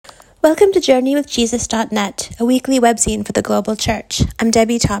Welcome to JourneyWithJesus.net, a weekly webzine for the global church. I'm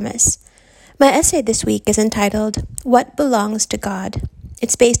Debbie Thomas. My essay this week is entitled, What Belongs to God?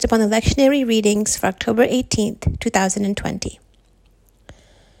 It's based upon the lectionary readings for October 18th, 2020.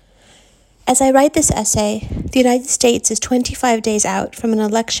 As I write this essay, the United States is 25 days out from an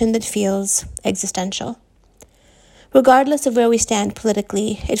election that feels existential. Regardless of where we stand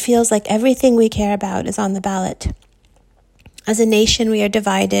politically, it feels like everything we care about is on the ballot. As a nation, we are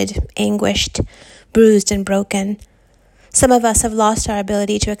divided, anguished, bruised, and broken. Some of us have lost our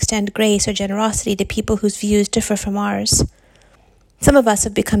ability to extend grace or generosity to people whose views differ from ours. Some of us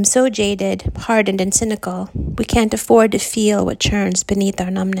have become so jaded, hardened, and cynical, we can't afford to feel what churns beneath our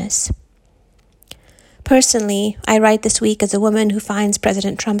numbness. Personally, I write this week as a woman who finds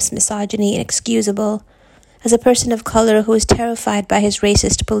President Trump's misogyny inexcusable, as a person of color who is terrified by his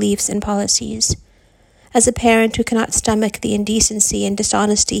racist beliefs and policies, as a parent who cannot stomach the indecency and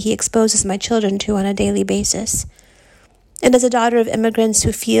dishonesty he exposes my children to on a daily basis, and as a daughter of immigrants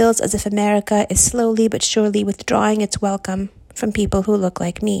who feels as if America is slowly but surely withdrawing its welcome from people who look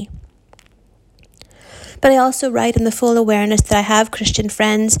like me. But I also write in the full awareness that I have Christian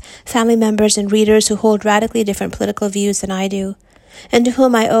friends, family members, and readers who hold radically different political views than I do, and to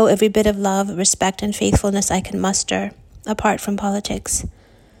whom I owe every bit of love, respect, and faithfulness I can muster, apart from politics.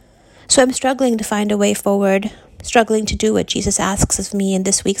 So I'm struggling to find a way forward, struggling to do what Jesus asks of me in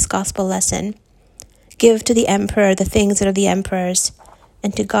this week's gospel lesson. Give to the emperor the things that are the emperor's,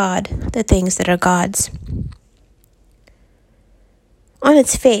 and to God the things that are God's. On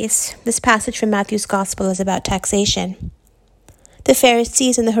its face, this passage from Matthew's gospel is about taxation. The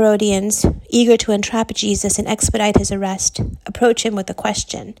Pharisees and the Herodians, eager to entrap Jesus and expedite his arrest, approach him with a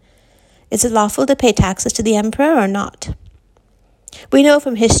question. Is it lawful to pay taxes to the emperor or not? We know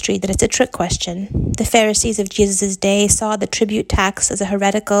from history that it's a trick question. The Pharisees of Jesus' day saw the tribute tax as a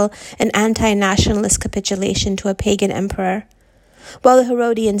heretical and anti-nationalist capitulation to a pagan emperor, while the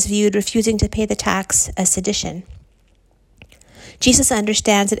Herodians viewed refusing to pay the tax as sedition. Jesus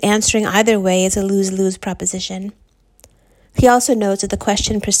understands that answering either way is a lose-lose proposition. He also knows that the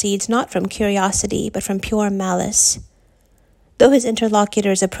question proceeds not from curiosity, but from pure malice. Though his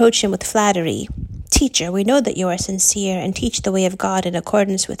interlocutors approach him with flattery, "Teacher, we know that you are sincere and teach the way of God in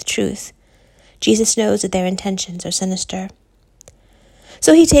accordance with truth," Jesus knows that their intentions are sinister.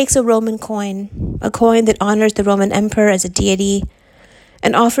 So he takes a Roman coin, a coin that honors the Roman emperor as a deity,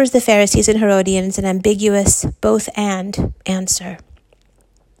 and offers the Pharisees and Herodians an ambiguous both-and answer.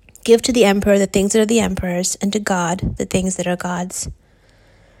 Give to the emperor the things that are the emperor's, and to God the things that are God's.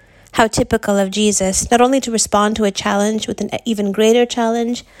 How typical of Jesus, not only to respond to a challenge with an even greater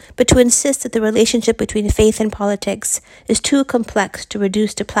challenge, but to insist that the relationship between faith and politics is too complex to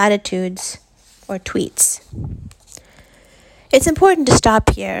reduce to platitudes or tweets. It's important to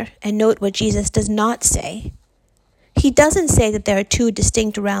stop here and note what Jesus does not say. He doesn't say that there are two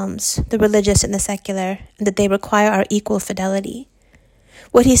distinct realms, the religious and the secular, and that they require our equal fidelity.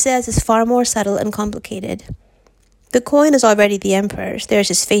 What he says is far more subtle and complicated. The coin is already the emperor's. There's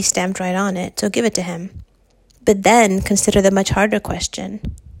his face stamped right on it, so give it to him. But then consider the much harder question.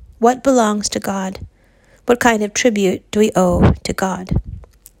 What belongs to God? What kind of tribute do we owe to God?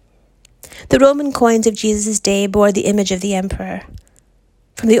 The Roman coins of Jesus' day bore the image of the emperor.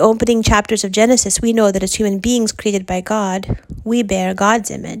 From the opening chapters of Genesis, we know that as human beings created by God, we bear God's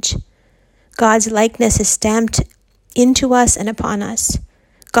image. God's likeness is stamped into us and upon us.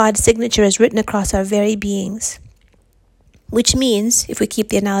 God's signature is written across our very beings. Which means, if we keep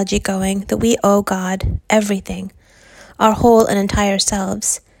the analogy going, that we owe God everything, our whole and entire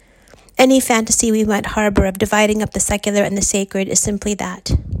selves. Any fantasy we might harbor of dividing up the secular and the sacred is simply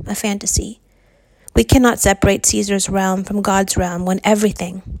that, a fantasy. We cannot separate Caesar's realm from God's realm when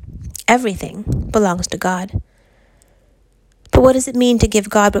everything belongs to God. But what does it mean to give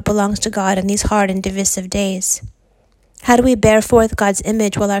God what belongs to God in these hard and divisive days? How do we bear forth God's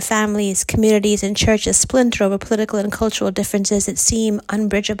image while our families, communities, and churches splinter over political and cultural differences that seem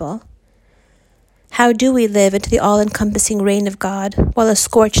unbridgeable? How do we live into the all-encompassing reign of God while a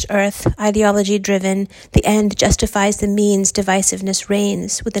scorched earth, ideology-driven, the end justifies the means divisiveness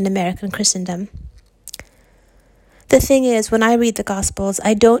reigns within American Christendom? The thing is, when I read the Gospels,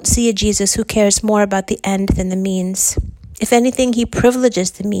 I don't see a Jesus who cares more about the end than the means. If anything, he privileges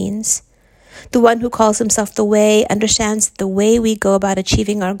the means. The one who calls himself the way understands the way we go about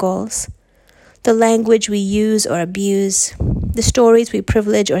achieving our goals, the language we use or abuse, the stories we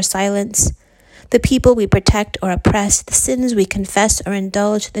privilege or silence, the people we protect or oppress, the sins we confess or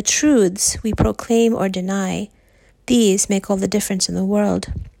indulge, the truths we proclaim or deny. These make all the difference in the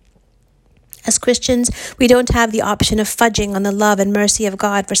world. As Christians, we don't have the option of fudging on the love and mercy of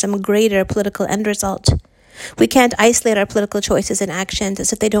God for some greater political end result. We can't isolate our political choices and actions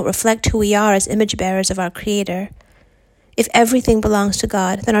as if they don't reflect who we are as image bearers of our Creator. If everything belongs to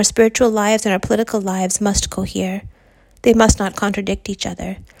God, then our spiritual lives and our political lives must cohere. They must not contradict each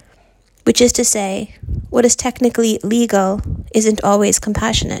other. Which is to say, what is technically legal isn't always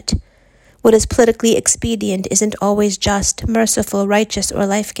compassionate. What is politically expedient isn't always just, merciful, righteous, or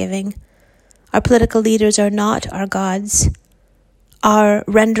life-giving. Our political leaders are not our gods. Our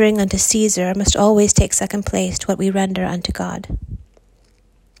rendering unto Caesar must always take second place to what we render unto God.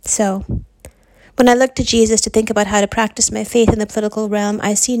 So, when I look to Jesus to think about how to practice my faith in the political realm,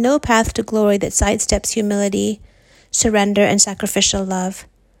 I see no path to glory that sidesteps humility, surrender, and sacrificial love.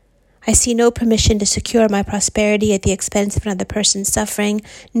 I see no permission to secure my prosperity at the expense of another person's suffering,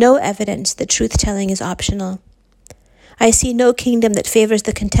 no evidence that truth-telling is optional. I see no kingdom that favors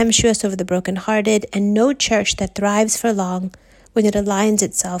the contemptuous over the broken-hearted, and no church that thrives for long when it aligns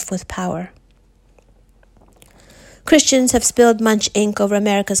itself with power. Christians have spilled much ink over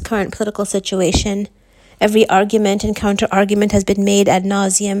America's current political situation. Every argument and counter-argument has been made ad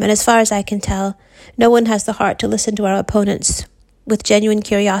nauseum, and as far as I can tell, no one has the heart to listen to our opponents with genuine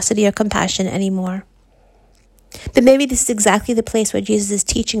curiosity or compassion anymore. But maybe this is exactly the place where Jesus'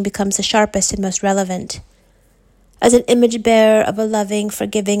 teaching becomes the sharpest and most relevant. As an image bearer of a loving,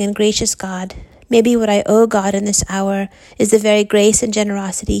 forgiving, and gracious God, maybe what I owe God in this hour is the very grace and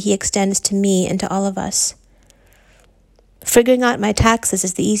generosity He extends to me and to all of us. Figuring out my taxes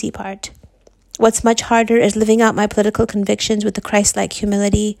is the easy part. What's much harder is living out my political convictions with a Christ-like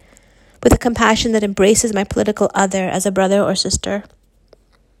humility, with a compassion that embraces my political other as a brother or sister.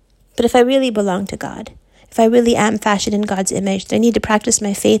 But if I really belong to God, if I really am fashioned in God's image, then I need to practice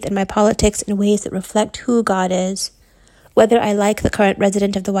my faith and my politics in ways that reflect who God is, whether I like the current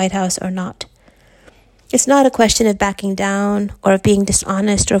resident of the White House or not. It's not a question of backing down or of being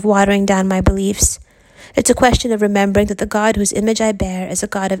dishonest or of watering down my beliefs. It's a question of remembering that the God whose image I bear is a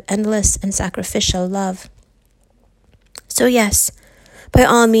God of endless and sacrificial love. So yes, by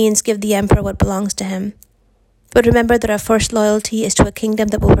all means give the emperor what belongs to him. But remember that our first loyalty is to a kingdom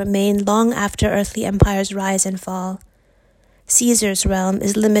that will remain long after earthly empires rise and fall. Caesar's realm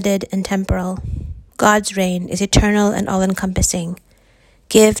is limited and temporal. God's reign is eternal and all-encompassing.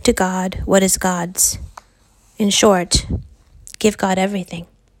 Give to God what is God's. In short, give God everything.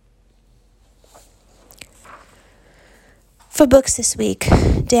 For books this week,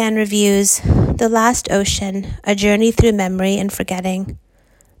 Dan reviews The Last Ocean, A Journey Through Memory and Forgetting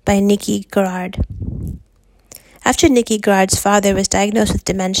by Nikki Gerard. After Nikki Gerard's father was diagnosed with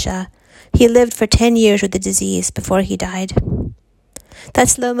dementia, he lived for 10 years with the disease before he died. That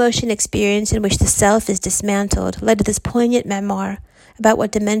slow-motion experience in which the self is dismantled led to this poignant memoir about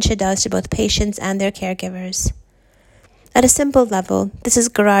what dementia does to both patients and their caregivers. At a simple level, this is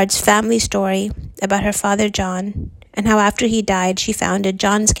Gerard's family story about her father John, and how after he died she founded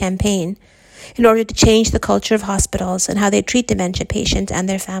John's Campaign in order to change the culture of hospitals and how they treat dementia patients and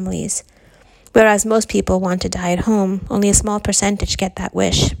their families. Whereas most people want to die at home, only a small percentage get that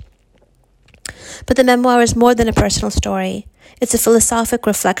wish. But the memoir is more than a personal story. It's a philosophic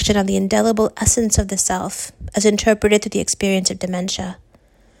reflection on the indelible essence of the self, as interpreted through the experience of dementia.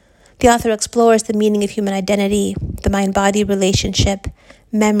 The author explores the meaning of human identity, the mind-body relationship,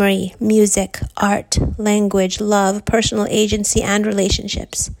 memory, music, art, language, love, personal agency, and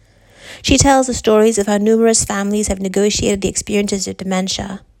relationships. She tells the stories of how numerous families have negotiated the experiences of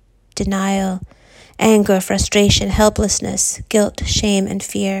dementia, denial, anger, frustration, helplessness, guilt, shame, and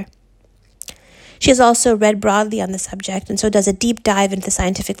fear. She has also read broadly on the subject and so does a deep dive into the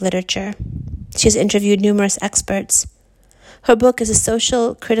scientific literature. She has interviewed numerous experts. Her book is a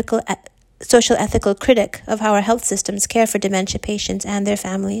social ethical critic of how our health systems care for dementia patients and their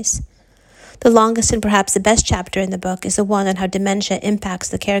families. The longest and perhaps the best chapter in the book is the one on how dementia impacts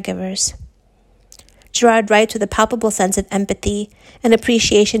the caregivers. Gerard writes with a palpable sense of empathy and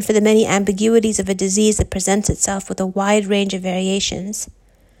appreciation for the many ambiguities of a disease that presents itself with a wide range of variations,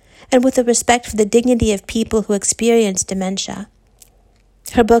 and with a respect for the dignity of people who experience dementia.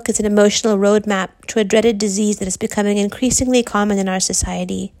 Her book is an emotional roadmap to a dreaded disease that is becoming increasingly common in our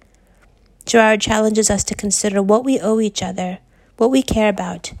society. Gerard challenges us to consider what we owe each other, what we care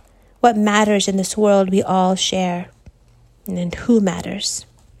about, what matters in this world we all share, and who matters.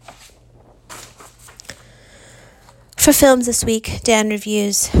 For films this week, Dan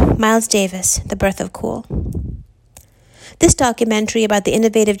reviews Miles Davis, The Birth of Cool. This documentary about the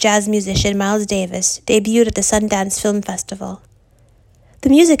innovative jazz musician Miles Davis debuted at the Sundance Film Festival. The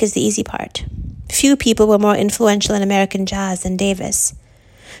music is the easy part. Few people were more influential in American jazz than Davis.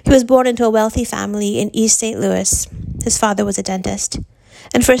 He was born into a wealthy family in East St. Louis. His father was a dentist,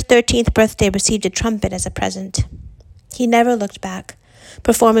 and for his 13th birthday received a trumpet as a present. He never looked back,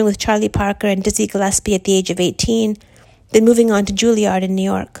 performing with Charlie Parker and Dizzy Gillespie at the age of 18, then moving on to Juilliard in New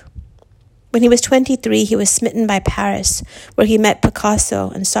York. When he was 23, he was smitten by Paris, where he met Picasso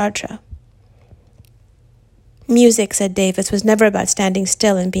and Sartre. Music, said Davis, was never about standing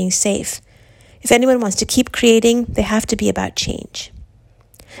still and being safe. If anyone wants to keep creating, they have to be about change.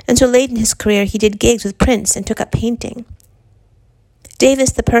 And so late in his career, he did gigs with Prince and took up painting.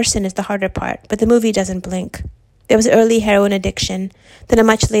 Davis, the person, is the harder part, but the movie doesn't blink. There was early heroin addiction, then a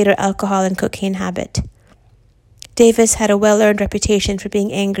much later alcohol and cocaine habit. Davis had a well-earned reputation for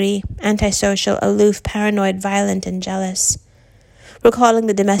being angry, antisocial, aloof, paranoid, violent, and jealous. Recalling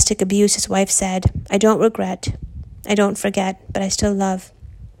the domestic abuse, his wife said, "I don't regret, I don't forget, but I still love."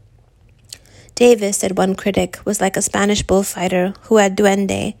 Davis, said one critic, was like a Spanish bullfighter who had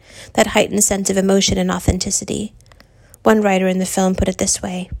duende, that heightened sense of emotion and authenticity. One writer in the film put it this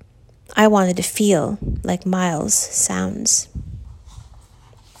way: "I wanted to feel like Miles sounds."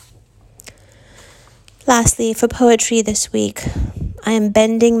 Lastly, for poetry this week, I am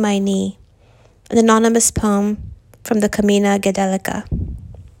bending my knee, an anonymous poem from the Camina Gedelica.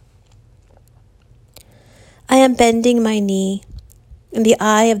 I am bending my knee in the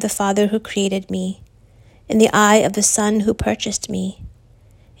eye of the Father who created me, in the eye of the Son who purchased me,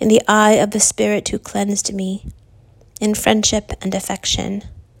 in the eye of the Spirit who cleansed me, in friendship and affection.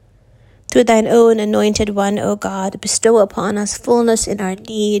 Through thine own anointed one, O God, bestow upon us fullness in our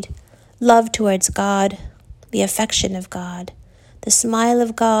need, love towards God, the affection of God, the smile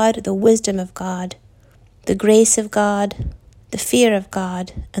of God, the wisdom of God, the grace of God, the fear of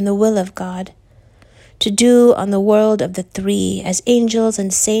God, and the will of God, to do on the world of the three as angels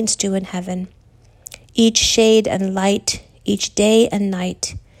and saints do in heaven, each shade and light, each day and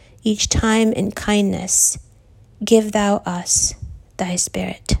night, each time in kindness, give thou us thy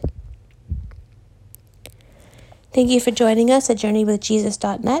Spirit. Thank you for joining us at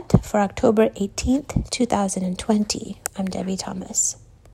JourneyWithJesus.net for October 18th, 2020. I'm Debbie Thomas.